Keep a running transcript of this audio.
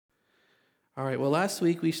All right, well, last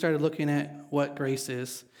week we started looking at what grace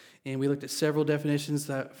is, and we looked at several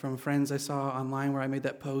definitions from friends I saw online where I made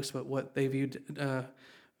that post about what they viewed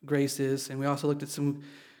grace is, and we also looked at some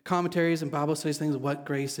commentaries and Bible studies, things of what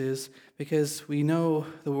grace is, because we know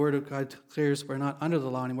the Word of God declares we're not under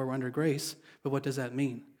the law anymore, we're under grace, but what does that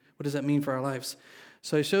mean? What does that mean for our lives?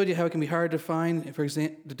 So I showed you how it can be hard to define. For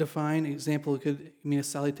example, it could mean a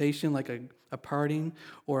salutation, like a parting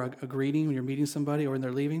or a greeting when you're meeting somebody or when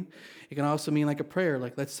they're leaving. It can also mean like a prayer,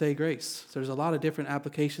 like let's say grace. So there's a lot of different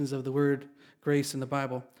applications of the word grace in the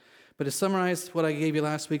Bible. But to summarize what I gave you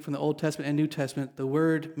last week from the Old Testament and New Testament, the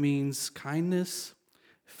word means kindness,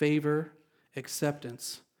 favor,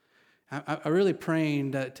 acceptance. I'm really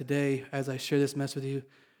praying that today, as I share this message with you,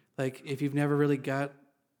 like if you've never really got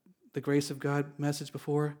the grace of God message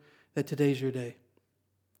before, that today's your day.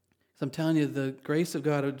 So I'm telling you, the grace of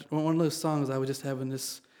God, one of those songs I was just having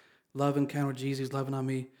this love encounter with Jesus, loving on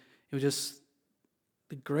me. It was just,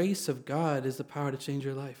 the grace of God is the power to change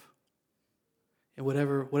your life. In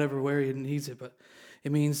whatever way He needs it. But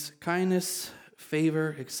it means kindness,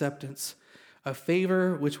 favor, acceptance. A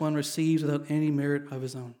favor which one receives without any merit of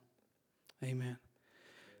his own. Amen.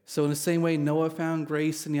 So in the same way Noah found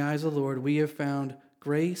grace in the eyes of the Lord, we have found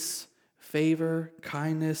grace, favor,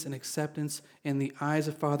 kindness, and acceptance in the eyes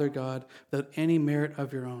of Father God without any merit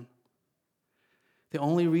of your own. The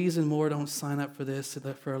only reason more don't sign up for this,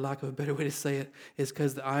 for a lack of a better way to say it, is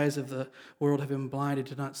because the eyes of the world have been blinded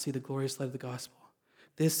to not see the glorious light of the gospel.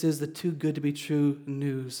 This is the too good to be true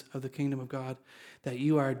news of the kingdom of God, that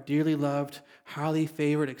you are dearly loved, highly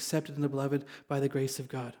favored, accepted in the beloved by the grace of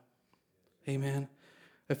God. Amen.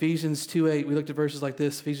 Ephesians 2:8, we looked at verses like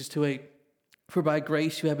this, Ephesians 2:8. For by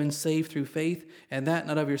grace you have been saved through faith, and that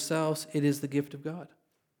not of yourselves, it is the gift of God.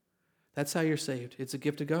 That's how you're saved. It's a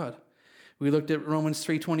gift of God. We looked at Romans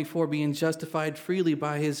 3:24, being justified freely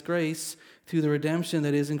by His grace through the redemption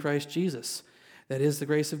that is in Christ Jesus. That is the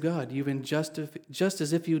grace of God. You've been just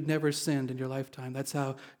as if you'd never sinned in your lifetime. That's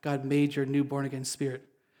how God made your new born-again spirit.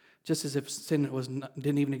 Just as if sin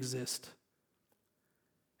didn't even exist.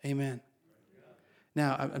 Amen.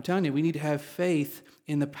 Now, I'm telling you, we need to have faith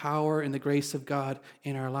in the power and the grace of God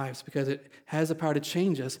in our lives because it has the power to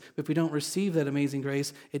change us. But if we don't receive that amazing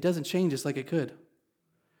grace, it doesn't change us like it could.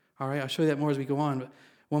 All right, I'll show you that more as we go on. But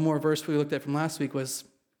one more verse we looked at from last week was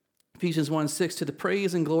Ephesians 1:6, to the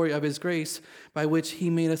praise and glory of His grace by which He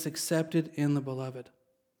made us accepted in the beloved.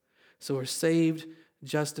 So we're saved,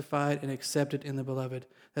 justified, and accepted in the beloved.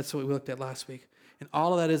 That's what we looked at last week. And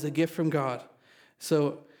all of that is a gift from God.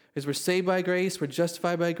 So as we're saved by grace, we're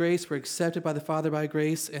justified by grace, we're accepted by the Father by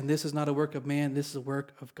grace, and this is not a work of man, this is a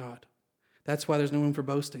work of God. That's why there's no room for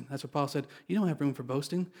boasting. That's what Paul said. You don't have room for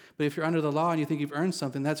boasting. But if you're under the law and you think you've earned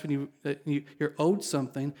something, that's when you're owed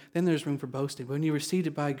something, then there's room for boasting. But when you received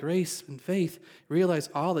it by grace and faith, realize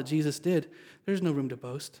all that Jesus did, there's no room to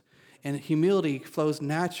boast. And humility flows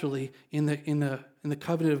naturally in the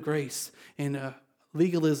covenant of grace. And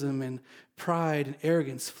legalism and pride and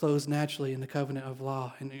arrogance flows naturally in the covenant of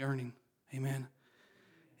law and earning. Amen.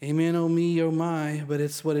 Amen, oh me, oh my, but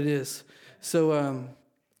it's what it is. So,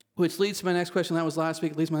 which leads to my next question. That was last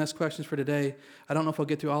week. It leads to my next questions for today. I don't know if I'll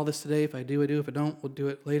get through all this today. If I do, I do. If I don't, we'll do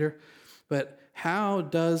it later. But how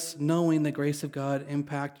does knowing the grace of God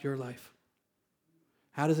impact your life?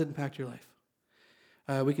 How does it impact your life?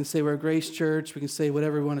 We can say we're a grace church. We can say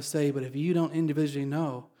whatever we want to say. But if you don't individually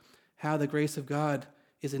know how the grace of God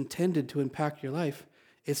is intended to impact your life,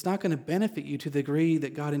 it's not going to benefit you to the degree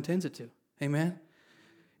that God intends it to. Amen?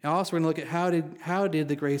 And also, we're going to look at how did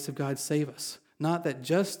the grace of God save us? Not that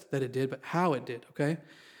just that it did, but how it did, okay?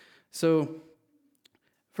 So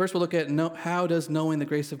first we'll look at how does knowing the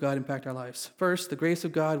grace of God impact our lives. First, the grace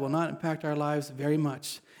of God will not impact our lives very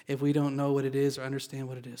much if we don't know what it is or understand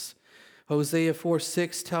what it is. Hosea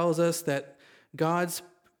 4:6 tells us that God's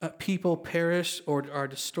people perish or are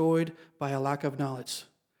destroyed by a lack of knowledge.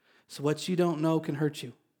 So what you don't know can hurt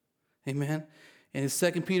you. Amen? And in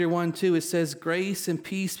 2 Peter 1:2 it says, grace and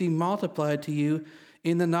peace be multiplied to you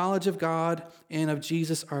in the knowledge of God and of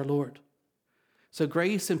Jesus our Lord. So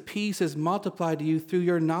grace and peace is multiplied to you through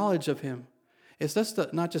your knowledge of Him. It's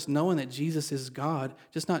not just knowing that Jesus is God,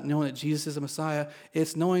 just not knowing that Jesus is the Messiah.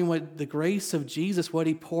 It's knowing what the grace of Jesus, what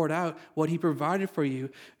He poured out, what He provided for you.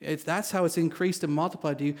 That's how it's increased and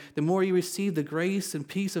multiplied to you. The more you receive the grace and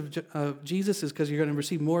peace of Jesus is because you're going to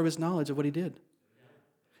receive more of His knowledge of what He did.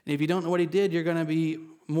 And if you don't know what He did, you're going to be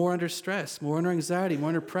more under stress, more under anxiety, more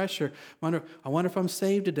under pressure. I wonder if I'm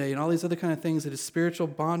saved today, and all these other kind of things that is spiritual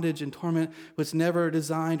bondage and torment was never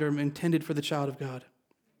designed or intended for the child of God.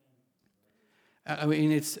 I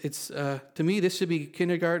mean, it's to me, this should be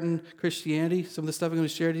kindergarten Christianity, some of the stuff I'm going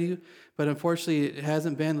to share to you, but unfortunately it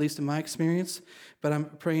hasn't been, at least in my experience, but I'm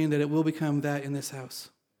praying that it will become that in this house.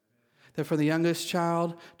 That from the youngest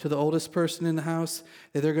child to the oldest person in the house,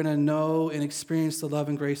 that they're going to know and experience the love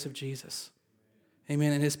and grace of Jesus.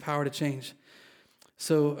 Amen, and his power to change.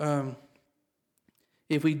 So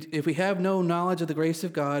if we have no knowledge of the grace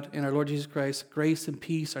of God in our Lord Jesus Christ, grace and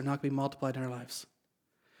peace are not going to be multiplied in our lives.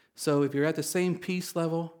 So if you're at the same peace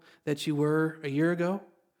level that you were a year ago,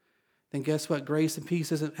 then guess what? Grace and peace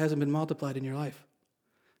hasn't been multiplied in your life.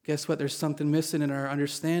 Guess what? There's something missing in our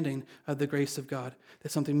understanding of the grace of God.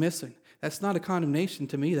 There's something missing. That's not a condemnation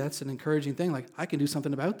to me. That's an encouraging thing. Like, I can do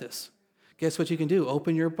something about this. Guess what you can do?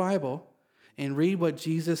 Open your Bible and read what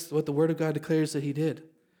the Word of God declares that he did.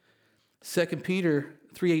 2 Peter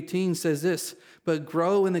 3:18 says this, "But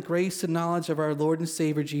grow in the grace and knowledge of our Lord and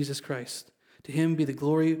Savior Jesus Christ. To him be the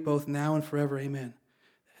glory both now and forever. Amen."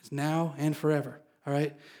 It's now and forever. All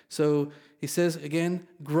right? So he says again,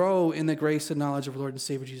 grow in the grace and knowledge of our Lord and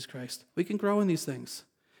Savior Jesus Christ. We can grow in these things.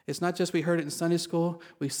 It's not just we heard it in Sunday school,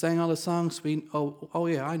 we sang all the songs, oh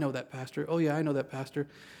yeah, I know that pastor. Oh yeah, I know that pastor.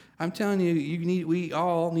 I'm telling you, we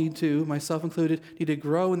all need to, myself included, need to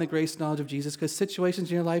grow in the grace and knowledge of Jesus, because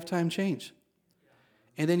situations in your lifetime change.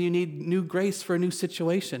 And then you need new grace for a new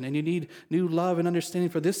situation, and you need new love and understanding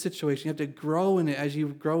for this situation. You have to grow in it as you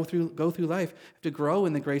go through life. You have to grow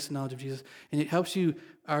in the grace and knowledge of Jesus, and it helps you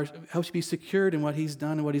be secured in what he's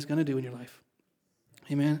done and what he's going to do in your life.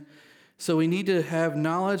 Amen. So we need to have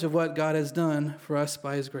knowledge of what God has done for us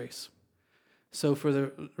by his grace. So for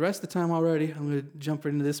the rest of the time already, I'm going to jump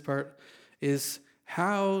right into this part, is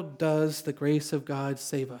how does the grace of God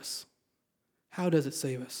save us? How does it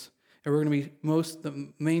save us? And we're going to be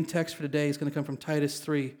the main text for today is going to come from Titus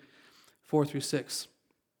 3, 4-6.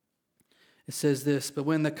 It says this, "But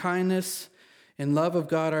when the kindness and love of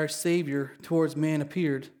God our Savior towards man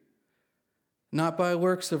appeared, not by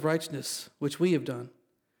works of righteousness, which we have done,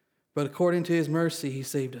 but according to his mercy he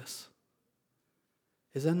saved us."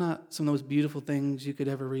 Is that not some of the most beautiful things you could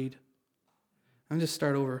ever read? I'm going to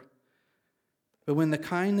start over. "But when the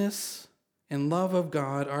kindness and love of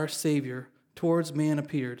God our Savior towards man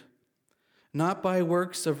appeared, not by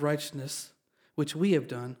works of righteousness, which we have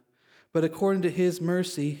done, but according to his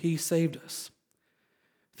mercy he saved us,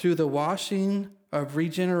 through the washing of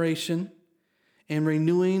regeneration and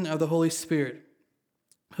renewing of the Holy Spirit,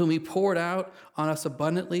 whom he poured out on us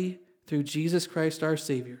abundantly through Jesus Christ our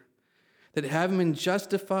Savior, that having been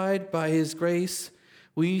justified by his grace,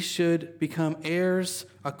 we should become heirs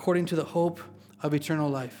according to the hope of eternal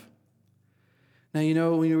life."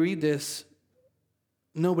 Now, when you read this,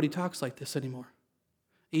 nobody talks like this anymore.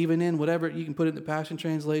 Even in whatever, you can put it in the Passion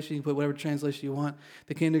Translation, you can put whatever translation you want,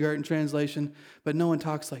 the Kindergarten Translation, but no one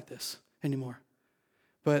talks like this anymore.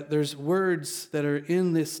 But there's words that are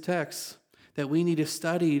in this text that we need to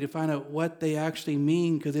study to find out what they actually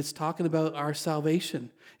mean, because it's talking about our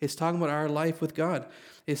salvation. It's talking about our life with God.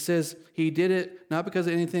 It says he did it not because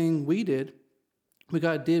of anything we did, but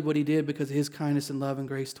God did what he did because of his kindness and love and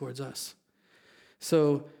grace towards us.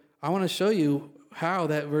 So I want to show you how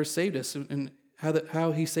that verse saved us and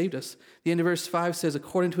how he saved us. The end of verse 5 says,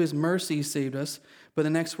 according to his mercy he saved us, but the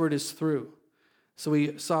next word is through. So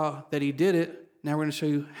we saw that he did it. Now we're going to show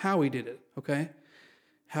you how he did it, okay?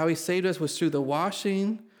 How he saved us was through the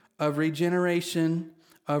washing of regeneration,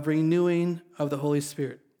 of renewing of the Holy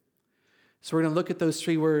Spirit. So we're going to look at those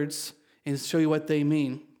three words and show you what they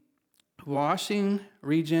mean. Washing,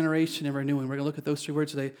 regeneration, and renewing. We're going to look at those three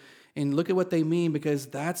words today and look at what they mean, because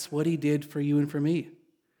that's what he did for you and for me.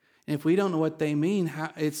 And if we don't know what they mean,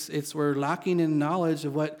 we're lacking in knowledge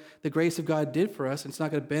of what the grace of God did for us, and it's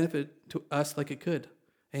not going to benefit to us like it could.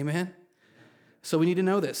 Amen? So we need to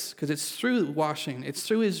know this, because it's through washing, it's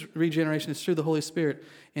through his regeneration, it's through the Holy Spirit,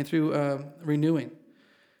 and through renewing.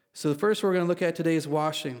 So the first we're going to look at today is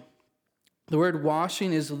washing. The word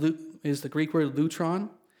washing is the Greek word lutron,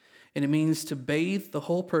 and it means to bathe the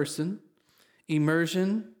whole person,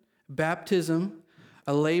 immersion, baptism,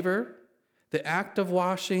 a laver, the act of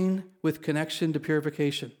washing with connection to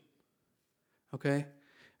purification. Okay?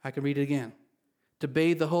 I can read it again. To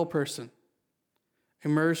bathe the whole person.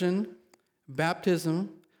 Immersion,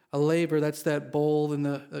 baptism, a laver, that's that bowl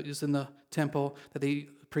is in the temple that the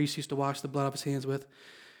priest used to wash the blood off his hands with.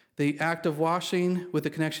 The act of washing with the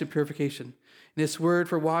connection to purification. And this word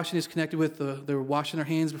for washing is connected with the washing their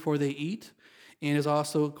hands before they eat, and is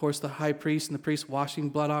also, of course, the high priest and the priest washing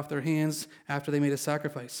blood off their hands after they made a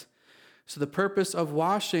sacrifice. So the purpose of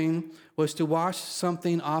washing was to wash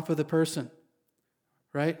something off of the person,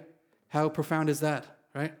 right? How profound is that,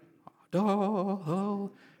 right?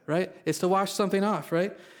 right? It's to wash something off,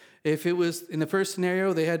 right? If it was in the first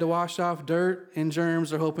scenario, they had to wash off dirt and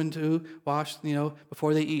germs they're hoping to wash,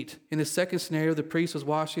 before they eat. In the second scenario, the priest was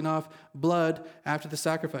washing off blood after the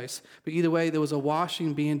sacrifice. But either way, there was a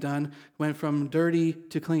washing being done, went from dirty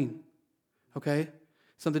to clean, okay?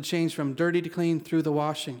 Something changed from dirty to clean through the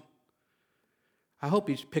washing. I hope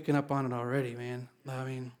you're picking up on it already, man. I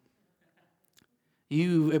mean,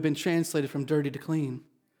 you have been translated from dirty to clean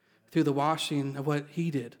through the washing of what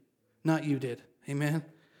he did, not you did. Amen?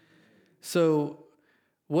 So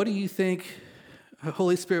what do you think the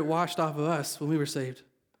Holy Spirit washed off of us when we were saved?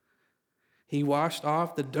 He washed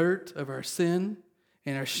off the dirt of our sin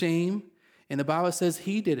and our shame, and the Bible says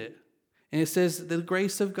he did it. And it says the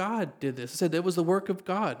grace of God did this. It said it was the work of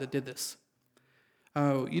God that did this.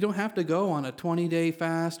 You don't have to go on a 20-day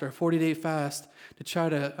fast or a 40-day fast to try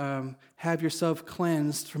to have yourself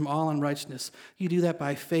cleansed from all unrighteousness. You do that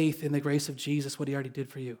by faith in the grace of Jesus, what he already did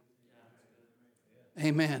for you.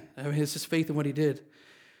 Amen. I mean, it's just faith in what he did.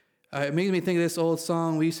 It makes me think of this old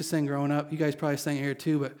song we used to sing growing up. You guys probably sang it here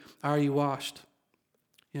too, but Are You Washed?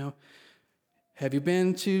 Have you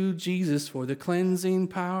been to Jesus for the cleansing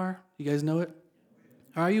power? You guys know it?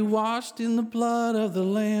 Are you washed in the blood of the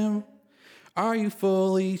Lamb? Are you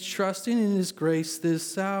fully trusting in his grace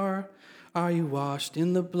this hour? Are you washed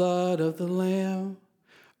in the blood of the Lamb?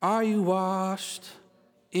 Are you washed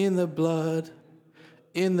in the blood,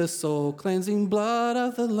 in the soul cleansing blood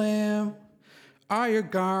of the Lamb? Are your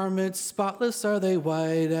garments spotless? Are they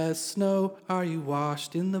white as snow? Are you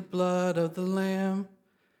washed in the blood of the Lamb?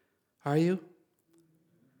 Are you?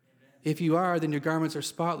 If you are, then your garments are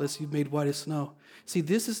spotless. You've made white as snow. See,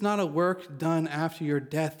 this is not a work done after your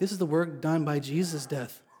death. This is the work done by Jesus'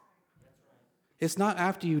 death. It's not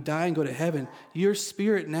after you die and go to heaven. Your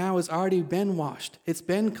spirit now has already been washed. It's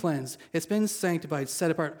been cleansed. It's been sanctified, set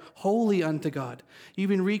apart, holy unto God. You've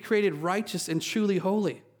been recreated righteous and truly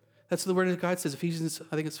holy. That's what the word of God says, Ephesians,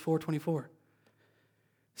 I think it's 4:24.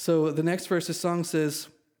 So the next verse of the song says,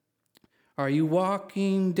 are you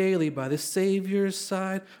walking daily by the Savior's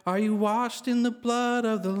side? Are you washed in the blood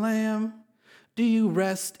of the Lamb? Do you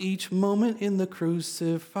rest each moment in the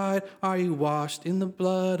crucified? Are you washed in the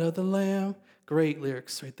blood of the Lamb? Great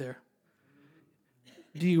lyrics right there.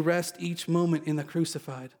 Do you rest each moment in the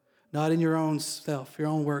crucified? Not in your own self, your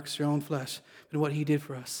own works, your own flesh, but what he did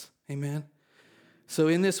for us. Amen. So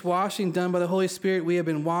in this washing done by the Holy Spirit, we have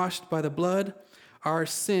been washed by the blood. Our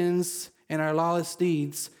sins and our lawless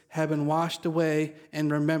deeds have been washed away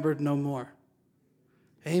and remembered no more.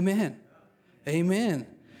 Amen. Amen.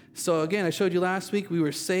 So again, I showed you last week we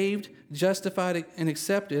were saved, justified, and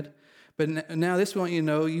accepted. But now this we want you to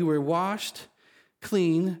know, you were washed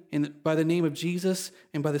clean by the name of Jesus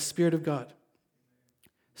and by the Spirit of God.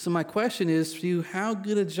 So my question is for you, how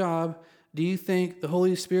good a job do you think the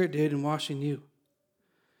Holy Spirit did in washing you?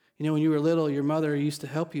 When you were little, your mother used to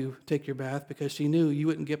help you take your bath because she knew you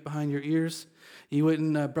wouldn't get behind your ears. You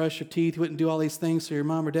wouldn't brush your teeth. You wouldn't do all these things. So your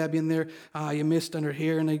mom or dad be in there, you missed under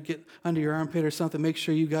here, and they'd get under your armpit or something. Make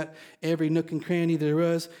sure you got every nook and cranny there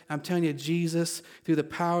was. I'm telling you, Jesus, through the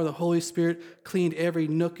power of the Holy Spirit, cleaned every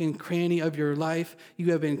nook and cranny of your life.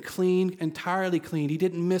 You have been cleaned, entirely cleaned. He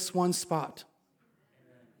didn't miss one spot.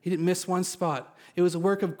 He didn't miss one spot. It was a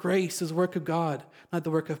work of grace. It was a work of God, not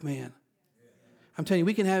the work of man. I'm telling you,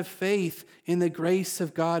 we can have faith in the grace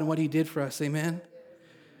of God and what he did for us. Amen?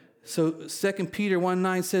 So 2 Peter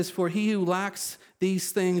 1:9 says, for he who lacks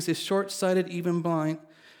these things is short-sighted, even blind,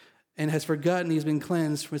 and has forgotten he's been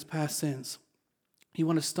cleansed from his past sins. You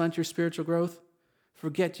want to stunt your spiritual growth?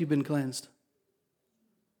 Forget you've been cleansed.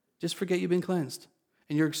 Just forget you've been cleansed.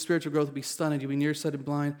 And your spiritual growth will be stunted. You'll be nearsighted,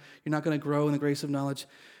 blind. You're not going to grow in the grace of knowledge.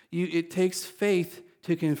 It takes faith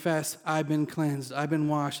to confess, I've been cleansed, I've been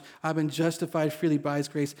washed, I've been justified freely by his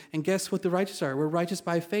grace. And guess what the righteous are? We're righteous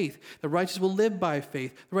by faith. The righteous will live by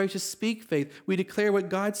faith. The righteous speak faith. We declare what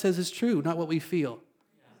God says is true, not what we feel.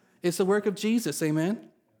 It's the work of Jesus, amen?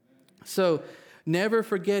 So never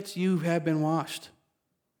forget you have been washed.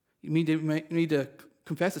 You need to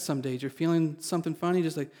confess it some days. You're feeling something funny,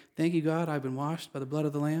 just like, thank you, God, I've been washed by the blood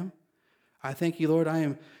of the Lamb. I thank you, Lord, I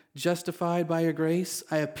am justified by your grace.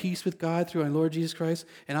 I have peace with God through our Lord Jesus Christ,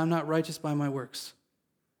 and I'm not righteous by my works.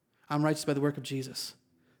 I'm righteous by the work of Jesus.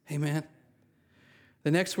 Amen.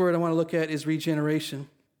 The next word I want to look at is regeneration.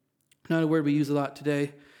 Not a word we use a lot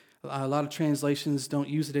today. A lot of translations don't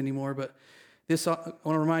use it anymore, but this, I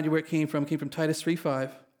want to remind you where it came from. It came from Titus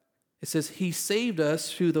 3:5. It says, he saved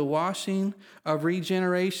us through the washing of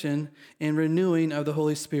regeneration and renewing of the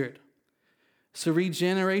Holy Spirit. So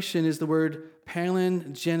regeneration is the word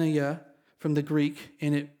palingenia from the Greek,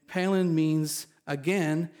 and palin means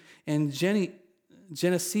again, and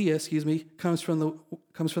Genesia, comes from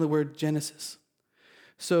the word Genesis.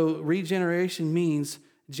 So regeneration means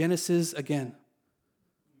Genesis again.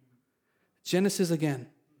 Genesis again.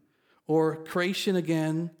 Or creation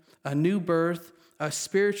again, a new birth, a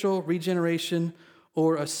spiritual regeneration,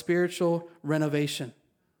 or a spiritual renovation.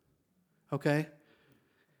 Okay?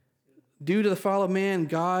 Due to the fall of man,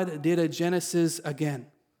 God did a Genesis again.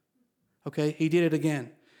 Okay? He did it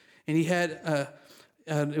again. And he had,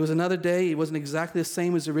 it was another day. It wasn't exactly the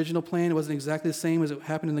same as the original plan. It wasn't exactly the same as it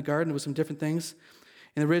happened in the garden. It was some different things.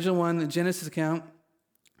 In the original one, the Genesis account,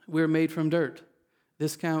 we were made from dirt.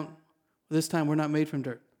 This time, we're not made from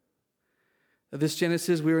dirt. This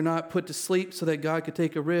Genesis, we were not put to sleep so that God could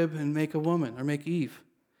take a rib and make a woman or make Eve.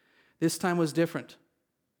 This time was different.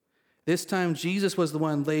 This time, Jesus was the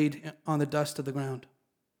one laid on the dust of the ground.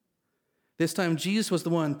 This time, Jesus was the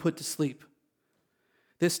one put to sleep.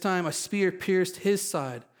 This time, a spear pierced his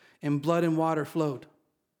side, and blood and water flowed.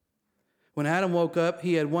 When Adam woke up,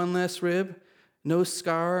 he had one less rib, no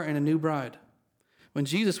scar, and a new bride. When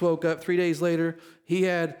Jesus woke up 3 days later, he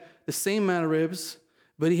had the same amount of ribs,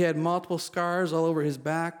 but he had multiple scars all over his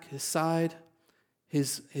back, his side,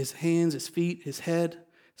 his hands, his feet, his head,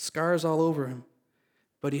 scars all over him.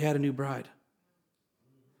 But he had a new bride.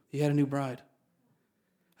 He had a new bride.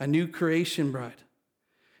 A new creation bride.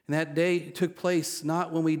 And that day took place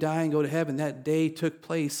not when we die and go to heaven. That day took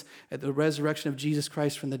place at the resurrection of Jesus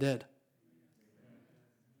Christ from the dead.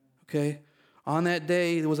 Okay? On that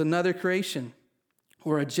day, there was another creation,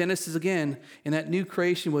 or a Genesis again, and that new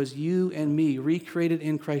creation was you and me, recreated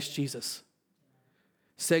in Christ Jesus.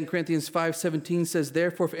 2 Corinthians 5:17 says,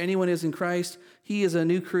 "Therefore, if anyone is in Christ, he is a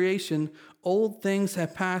new creation. Old things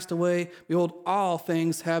have passed away. Behold, all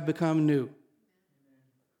things have become new."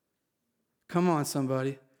 Come on,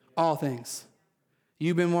 somebody. All things.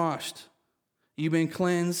 You've been washed. You've been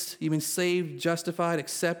cleansed. You've been saved, justified,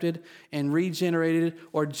 accepted, and regenerated,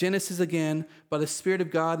 or Genesis again, by the Spirit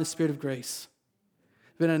of God and the Spirit of grace.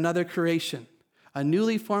 It's been another creation. A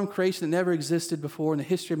newly formed creation that never existed before in the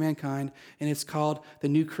history of mankind, and it's called the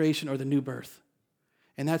new creation or the new birth.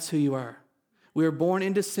 And that's who you are. We were born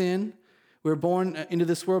into sin. We were born into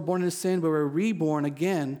this world, born into sin, but we're reborn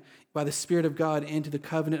again by the Spirit of God into the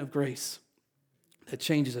covenant of grace that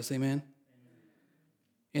changes us. Amen?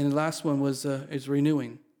 And the last one is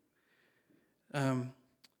renewing. Again,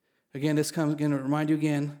 this comes again to remind you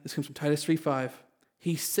again. This comes from Titus 3:5.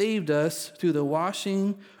 He saved us through the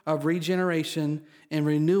washing of regeneration and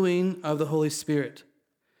renewing of the Holy Spirit.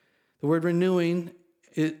 The word renewing,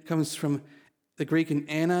 it comes from the Greek in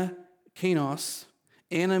ana, kainos.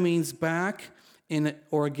 Ana means back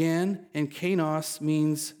or again, and kainos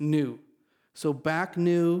means new. So back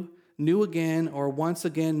new, new again, or once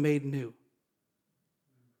again made new.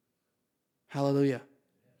 Hallelujah.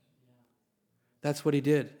 That's what he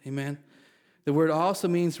did. Amen. The word also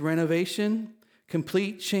means renovation,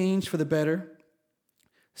 complete change for the better.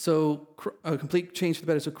 So, complete change for the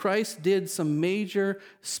better. So, Christ did some major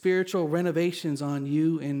spiritual renovations on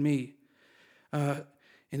you and me. And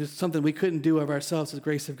it's something we couldn't do of ourselves, the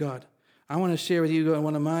grace of God. I want to share with you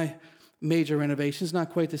one of my major renovations, not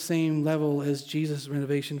quite the same level as Jesus'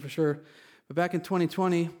 renovation for sure. But back in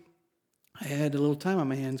 2020, I had a little time on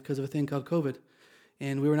my hands because of a thing called COVID.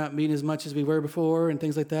 And we were not meeting as much as we were before and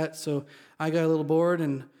things like that. So I got a little bored,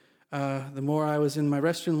 and the more I was in my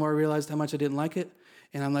restroom, the more I realized how much I didn't like it.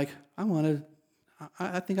 And I'm like,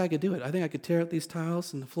 I think I could do it. I think I could tear out these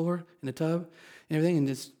tiles and the floor and the tub and everything and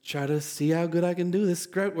just try to see how good I can do this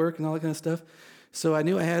grout work and all that kind of stuff. So I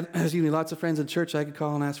knew I had lots of friends in church I could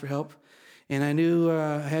call and ask for help. And I knew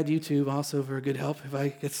I had YouTube also for good help if I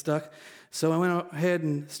get stuck. So I went ahead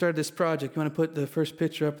and started this project. You want to put the first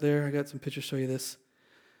picture up there? I got some pictures to show you this.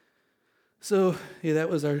 So, yeah, that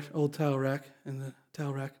was our old towel rack. And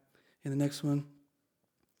the next one.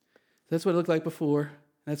 That's what it looked like before.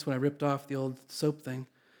 That's when I ripped off the old soap thing.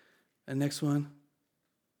 And next one.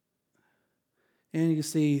 And you can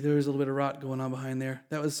see there was a little bit of rot going on behind there.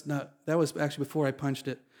 That was actually before I punched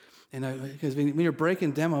it. And because when you're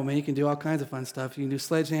breaking demo, man, you can do all kinds of fun stuff. You can do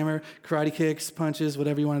sledgehammer, karate kicks, punches,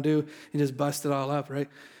 whatever you want to do, and just bust it all up, right?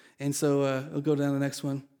 And so we'll go down to the next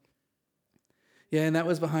one. Yeah, and that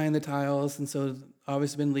was behind the tiles, and so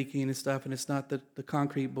obviously been leaking and stuff, and it's not the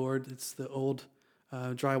concrete board, it's the old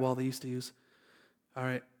drywall they used to use. All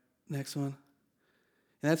right, next one.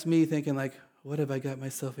 And that's me thinking, like, what have I got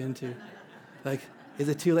myself into? Like, is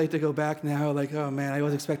it too late to go back now? Like, oh man, I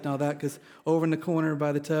wasn't expecting all that, because over in the corner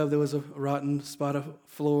by the tub, there was a rotten spot of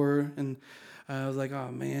floor, and I was like,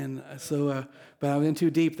 oh man. So, but I was in too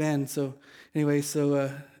deep then. So anyway,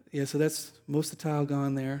 so that's most of the tile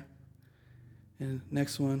gone there. And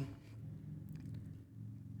next one.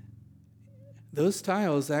 Those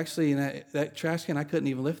tiles, actually, in that trash can, I couldn't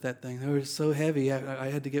even lift that thing. They were so heavy. I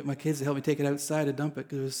had to get my kids to help me take it outside to dump it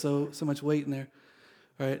because there was so much weight in there.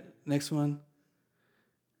 All right, next one.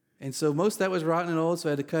 And so most of that was rotten and old, so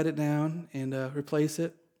I had to cut it down and replace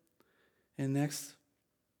it. And next.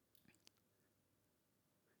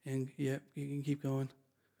 And, yep, you can keep going.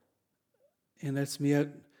 And that's me out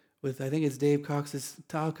with, I think it's Dave Cox's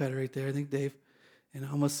tile cutter right there. I think Dave. And I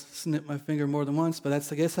almost snipped my finger more than once, but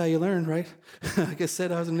that's, I guess, how you learn, right? Like I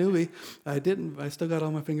said, I was a newbie. I didn't, but I still got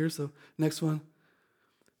all my fingers, so next one.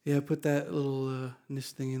 Yeah, put that little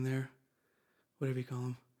niche thing in there, whatever you call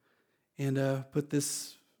them. And put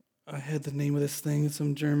this, I had the name of this thing,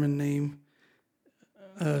 some German name,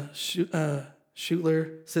 Schuttler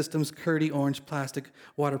Systems Curdy Orange Plastic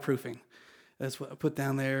Waterproofing. That's what I put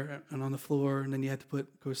down there and on the floor, and then you had to put,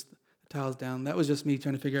 of course, the tiles down. That was just me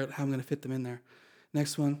trying to figure out how I'm going to fit them in there.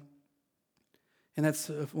 Next one. And that's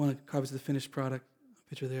one of the copies of the finished product,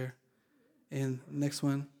 picture there. And next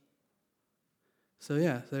one. So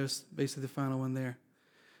yeah, there's basically the final one there.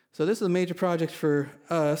 So this is a major project for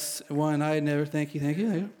us. One, I never, thank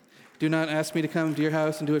you. Do not ask me to come to your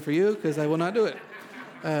house and do it for you, because I will not do it.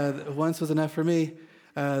 Once was enough for me.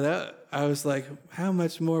 I was like, how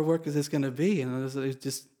much more work is this going to be? And it was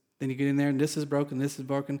just, then you get in there and this is broken.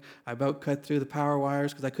 I about cut through the power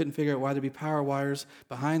wires because I couldn't figure out why there'd be power wires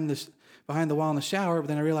behind the wall in the shower. But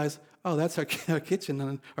then I realized, oh, that's our kitchen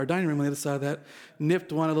and our dining room on the other side of that.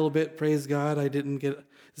 Nipped one a little bit. Praise God, I didn't get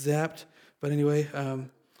zapped. But anyway,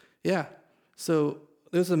 yeah. So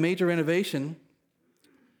there's a major renovation,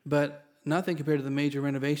 but nothing compared to the major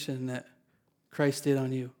renovation that Christ did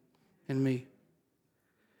on you and me.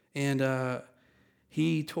 And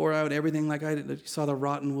he tore out everything like I did. You saw the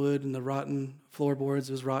rotten wood and the rotten floorboards.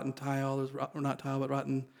 There was rotten tile. There was not tile, but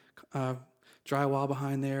rotten drywall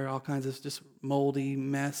behind there. All kinds of just moldy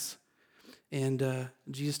mess. And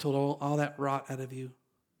Jesus told all that rot out of you,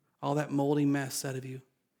 all that moldy mess out of you.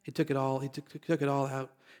 He took it all. He took it all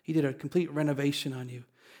out. He did a complete renovation on you.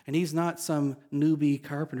 And he's not some newbie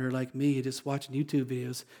carpenter like me just watching YouTube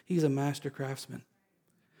videos. He's a master craftsman.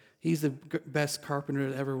 He's the best carpenter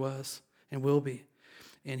that ever was and will be.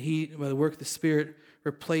 And he, by the work of the Spirit,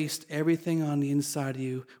 replaced everything on the inside of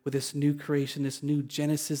you with this new creation, this new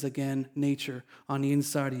Genesis again nature on the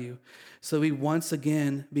inside of you. So we once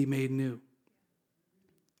again be made new.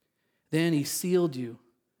 Then he sealed you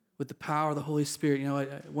with the power of the Holy Spirit. You know,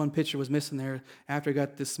 one picture was missing there after I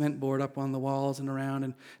got the cement board up on the walls and around,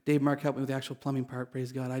 and Dave Mark helped me with the actual plumbing part,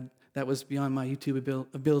 praise God. That was beyond my YouTube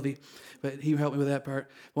ability, but he helped me with that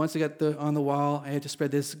part. Once I got on the wall, I had to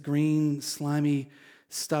spread this green, slimy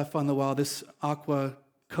stuff on the wall, this aqua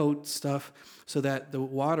coat stuff, so that the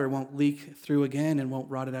water won't leak through again and won't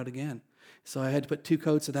rot it out again. So I had to put 2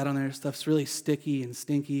 coats of that on there. Stuff's really sticky and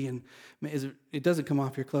stinky, and it doesn't come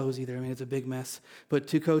off your clothes either. I mean, it's a big mess. Put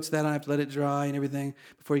 2 coats of that on, I have to let it dry and everything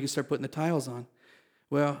before you can start putting the tiles on.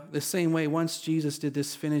 Well, the same way, once Jesus did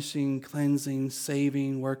this finishing, cleansing,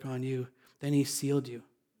 saving work on you, then he sealed you.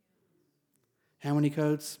 How many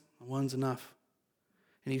coats? One's enough.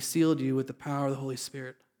 And he sealed you with the power of the Holy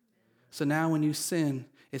Spirit. So now when you sin,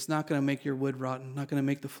 it's not going to make your wood rotten, not going to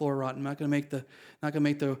make the floor rotten, not going to make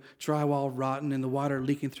the drywall rotten and the water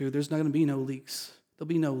leaking through. There's not going to be no leaks. There'll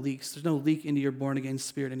be no leaks. There's no leak into your born-again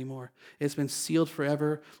spirit anymore. It's been sealed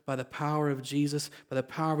forever by the power of Jesus, by the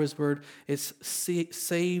power of his word. It's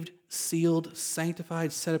saved, sealed,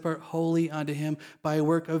 sanctified, set apart, holy unto him by a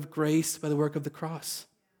work of grace, by the work of the cross.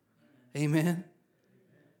 Amen.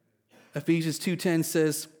 Ephesians 2:10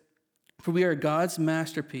 says, "For we are God's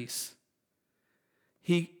masterpiece.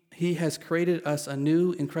 He has created us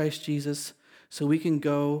anew in Christ Jesus so we can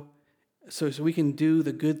we can do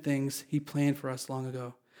the good things he planned for us long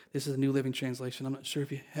ago." This is a New Living Translation. I'm not sure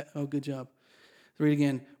if good job. Read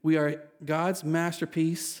again. We are God's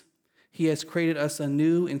masterpiece. He has created us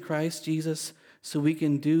anew in Christ Jesus so we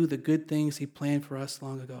can do the good things he planned for us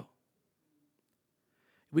long ago.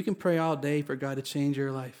 We can pray all day for God to change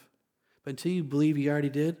your life. But until you believe he already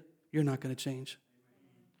did, you're not going to change.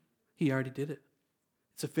 He already did it.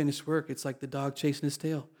 It's a finished work. It's like the dog chasing his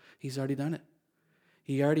tail. He's already done it.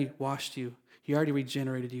 He already washed you. He already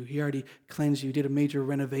regenerated you. He already cleansed you, did a major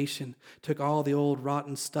renovation, took all the old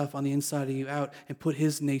rotten stuff on the inside of you out and put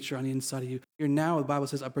his nature on the inside of you. You're now, the Bible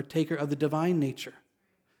says, a partaker of the divine nature.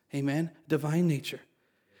 Amen? Divine nature.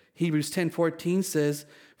 Hebrews 10:14 says,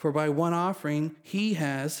 "For by one offering he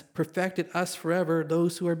has perfected us forever,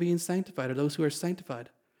 those who are being sanctified," or those who are sanctified.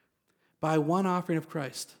 By one offering of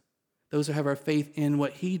Christ. Those who have our faith in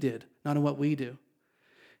what he did, not in what we do.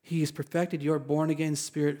 He has perfected your born-again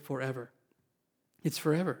spirit forever. It's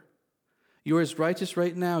forever. You're as righteous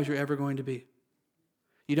right now as you're ever going to be.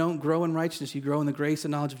 You don't grow in righteousness. You grow in the grace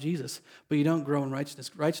and knowledge of Jesus, but you don't grow in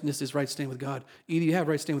righteousness. Righteousness is right standing with God. Either you have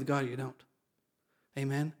right standing with God or you don't.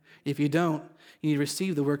 Amen? If you don't, you need to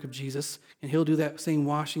receive the work of Jesus, and he'll do that same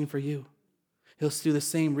washing for you. He'll do the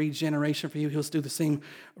same regeneration for you. He'll do the same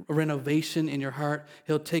renovation in your heart.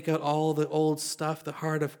 He'll take out all the old stuff, the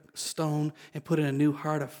heart of stone, and put in a new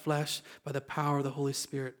heart of flesh by the power of the Holy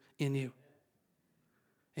Spirit in you.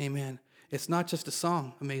 Amen. It's not just a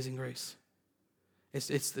song, Amazing Grace.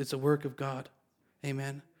 It's a work of God.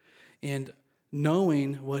 Amen. And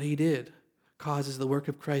knowing what he did causes the work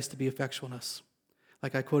of Christ to be effectual in us.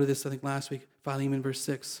 Like I quoted this, I think, last week, Philemon verse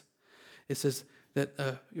 6. It says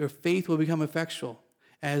that your faith will become effectual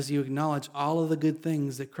as you acknowledge all of the good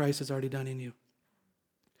things that Christ has already done in you.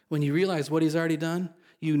 When you realize what he's already done,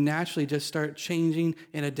 you naturally just start changing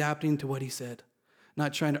and adapting to what he said.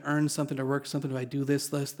 Not trying to earn something or work something. Do I do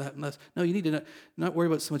this, less, that, and less? No, you need to not worry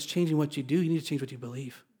about so much changing what you do. You need to change what you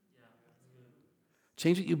believe.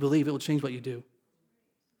 Change what you believe. It will change what you do.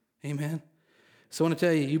 Amen. So I want to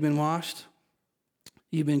tell you, you've been washed.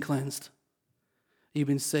 You've been cleansed. You've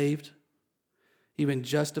been saved. You've been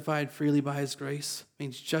justified freely by his grace. It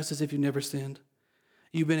means just as if you've never sinned.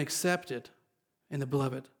 You've been accepted in the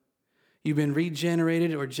beloved. You've been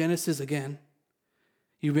regenerated, or Genesis again.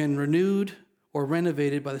 You've been renewed or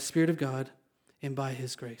renovated by the Spirit of God and by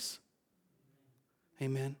his grace.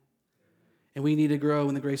 Amen. And we need to grow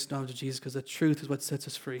in the grace and knowledge of Jesus because the truth is what sets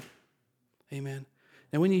us free. Amen.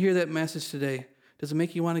 Now, when you hear that message today, does it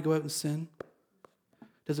make you want to go out and sin?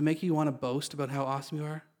 Does it make you want to boast about how awesome you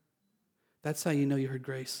are? That's how you know you heard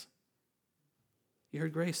grace. You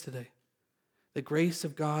heard grace today. The grace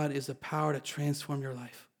of God is the power to transform your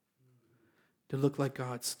life, to look like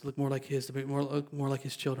God's, to look more like his, to look more like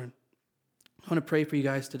his children. I want to pray for you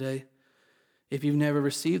guys today. If you've never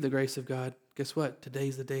received the grace of God, guess what?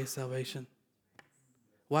 Today's the day of salvation.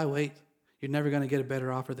 Why wait? You're never going to get a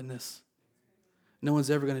better offer than this. No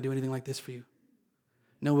one's ever going to do anything like this for you.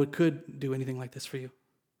 No one could do anything like this for you.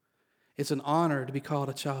 It's an honor to be called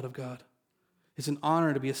a child of God. It's an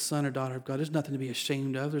honor to be a son or daughter of God. There's nothing to be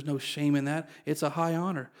ashamed of. There's no shame in that. It's a high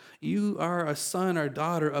honor. You are a son or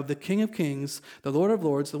daughter of the King of Kings, the Lord of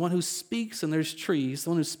Lords, the one who speaks and there's trees,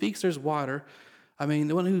 the one who speaks there's water. The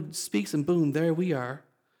one who speaks and boom, there we are.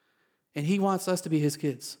 And he wants us to be his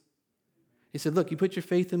kids. He said, look, you put your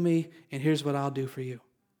faith in me, and here's what I'll do for you.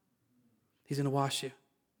 He's going to wash you,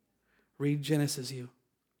 regenesis you,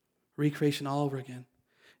 recreation all over again.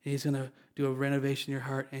 And he's going to do a renovation in your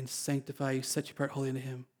heart and sanctify you, set you apart holy unto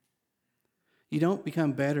him. You don't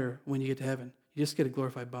become better when you get to heaven. You just get a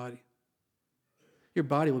glorified body. Your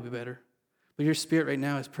body will be better, but your spirit right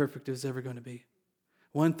now is perfect as it's ever going to be.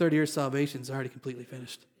 1/3 of your salvation is already completely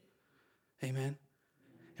finished. Amen?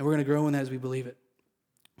 And we're going to grow in that as we believe it.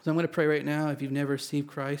 So I'm going to pray right now, if you've never received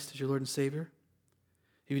Christ as your Lord and Savior,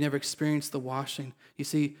 if you've never experienced the washing, you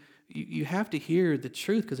see, you have to hear the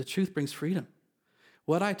truth because the truth brings freedom.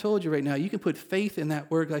 What I told you right now, you can put faith in that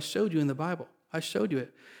word I showed you in the Bible. I showed you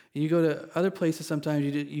it. And you go to other places sometimes,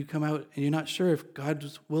 you come out and you're not sure if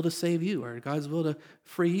God's will to save you or God's will to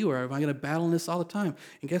free you, or am I going to battle in this all the time?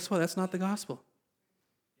 And guess what? That's not the gospel.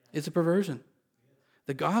 It's a perversion.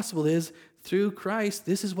 The gospel is through Christ,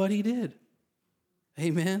 this is what he did.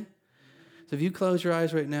 Amen? So if you close your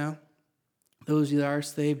eyes right now, those of you that are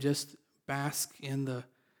saved, just bask in the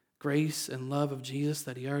grace and love of Jesus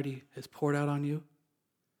that he already has poured out on you.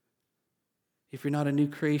 If you're not a new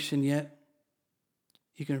creation yet,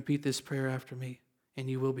 you can repeat this prayer after me, and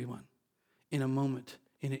you will be one. In a moment,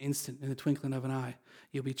 in an instant, in the twinkling of an eye,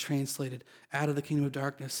 you'll be translated out of the kingdom of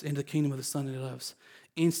darkness into the kingdom of the Son that he loves.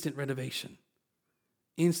 Instant renovation,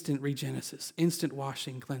 instant regenesis, instant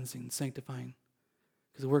washing, cleansing, sanctifying,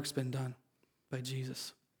 because the work's been done by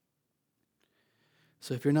Jesus.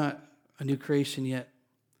 So if you're not a new creation yet,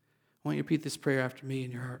 I want you to repeat this prayer after me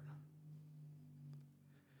in your heart.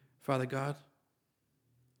 Father God,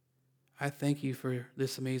 I thank you for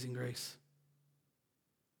this amazing grace.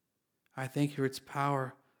 I thank you for its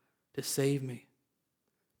power to save me,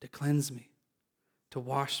 to cleanse me, to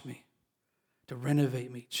wash me, to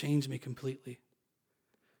renovate me, change me completely,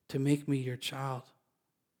 to make me your child.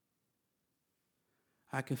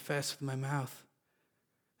 I confess with my mouth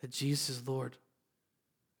that Jesus is Lord,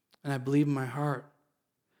 and I believe in my heart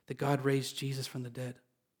that God raised Jesus from the dead.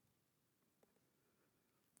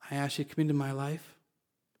 I ask you to come into my life.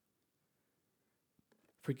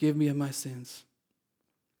 Forgive me of my sins.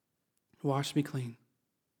 Wash me clean.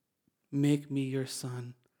 Make me your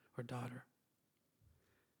son or daughter.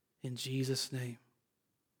 In Jesus' name.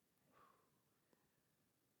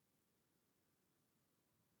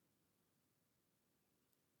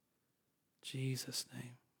 Jesus'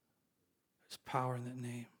 name. There's power in that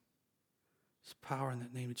name. There's power in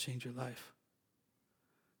that name to change your life.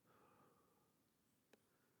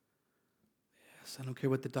 Yes, I don't care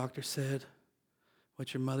what the doctor said,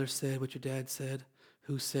 what your mother said, what your dad said,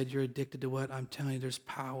 who said you're addicted to what. I'm telling you, there's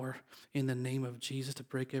power in the name of Jesus to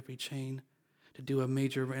break every chain, to do a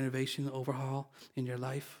major renovation, overhaul in your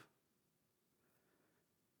life.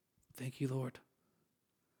 Thank you, Lord.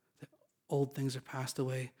 The old things are passed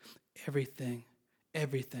away. Everything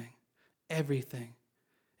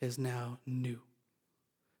is now new,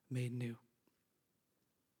 made new.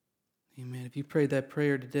 Amen. If you prayed that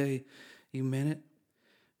prayer today, you meant it.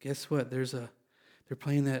 Guess what? They're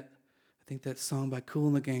playing that, I think that song by Kool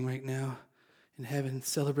and the Gang right now in heaven.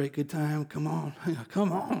 Celebrate good time. Come on.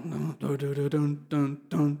 Come on. I'm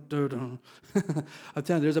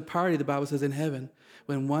telling you, there's a party, the Bible says, in heaven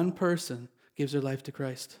when one person gives their life to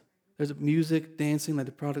Christ. There's music, dancing, like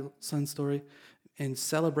the prodigal son story, and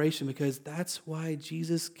celebration, because that's why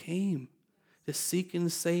Jesus came, to seek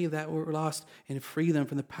and save that were lost and free them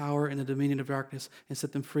from the power and the dominion of darkness and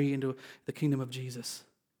set them free into the kingdom of Jesus.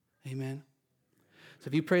 Amen. So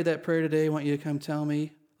if you prayed that prayer today, I want you to come tell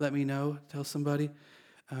me, let me know, tell somebody,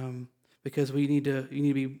 because you need to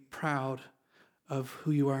be proud of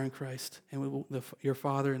who you are in Christ and your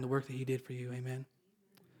Father and the work that He did for you. Amen.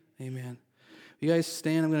 Amen. You guys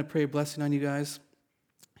stand. I'm going to pray a blessing on you guys,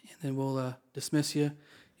 and then we'll dismiss you.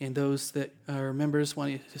 And those that are members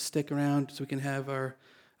want you to stick around so we can have our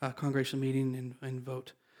congregational meeting and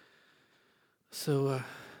vote. So,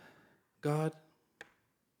 God,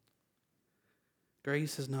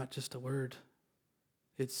 grace is not just a word.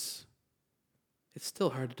 It's still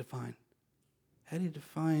hard to define. How do you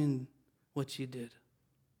define what you did?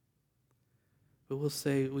 But we'll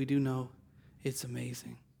say we do know it's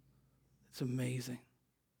amazing. It's amazing.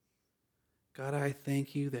 God, I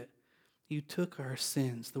thank you that you took our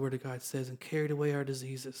sins, the Word of God says, and carried away our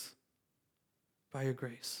diseases by your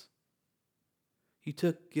grace. You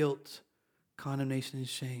took guilt, condemnation, and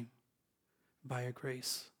shame by your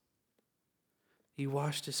grace. You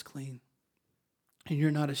washed us clean. And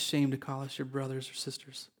you're not ashamed to call us your brothers or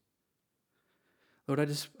sisters. Lord, I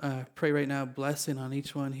just pray right now, blessing on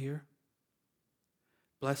each one here.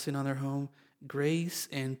 Blessing on their home. Grace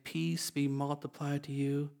and peace be multiplied to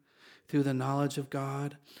you through the knowledge of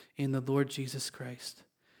God in the Lord Jesus Christ.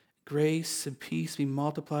 Grace and peace be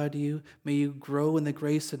multiplied to you. May you grow in the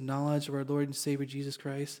grace and knowledge of our Lord and Savior Jesus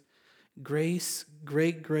Christ. Grace,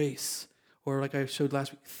 great grace, or like I showed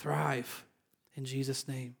last week, thrive in Jesus'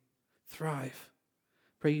 name. Thrive.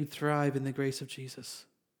 Pray you thrive in the grace of Jesus.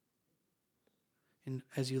 And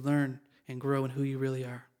as you learn and grow in who you really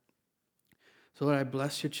are. So Lord, I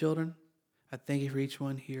bless your children. I thank you for each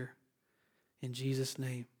one here. In Jesus'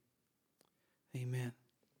 name, amen.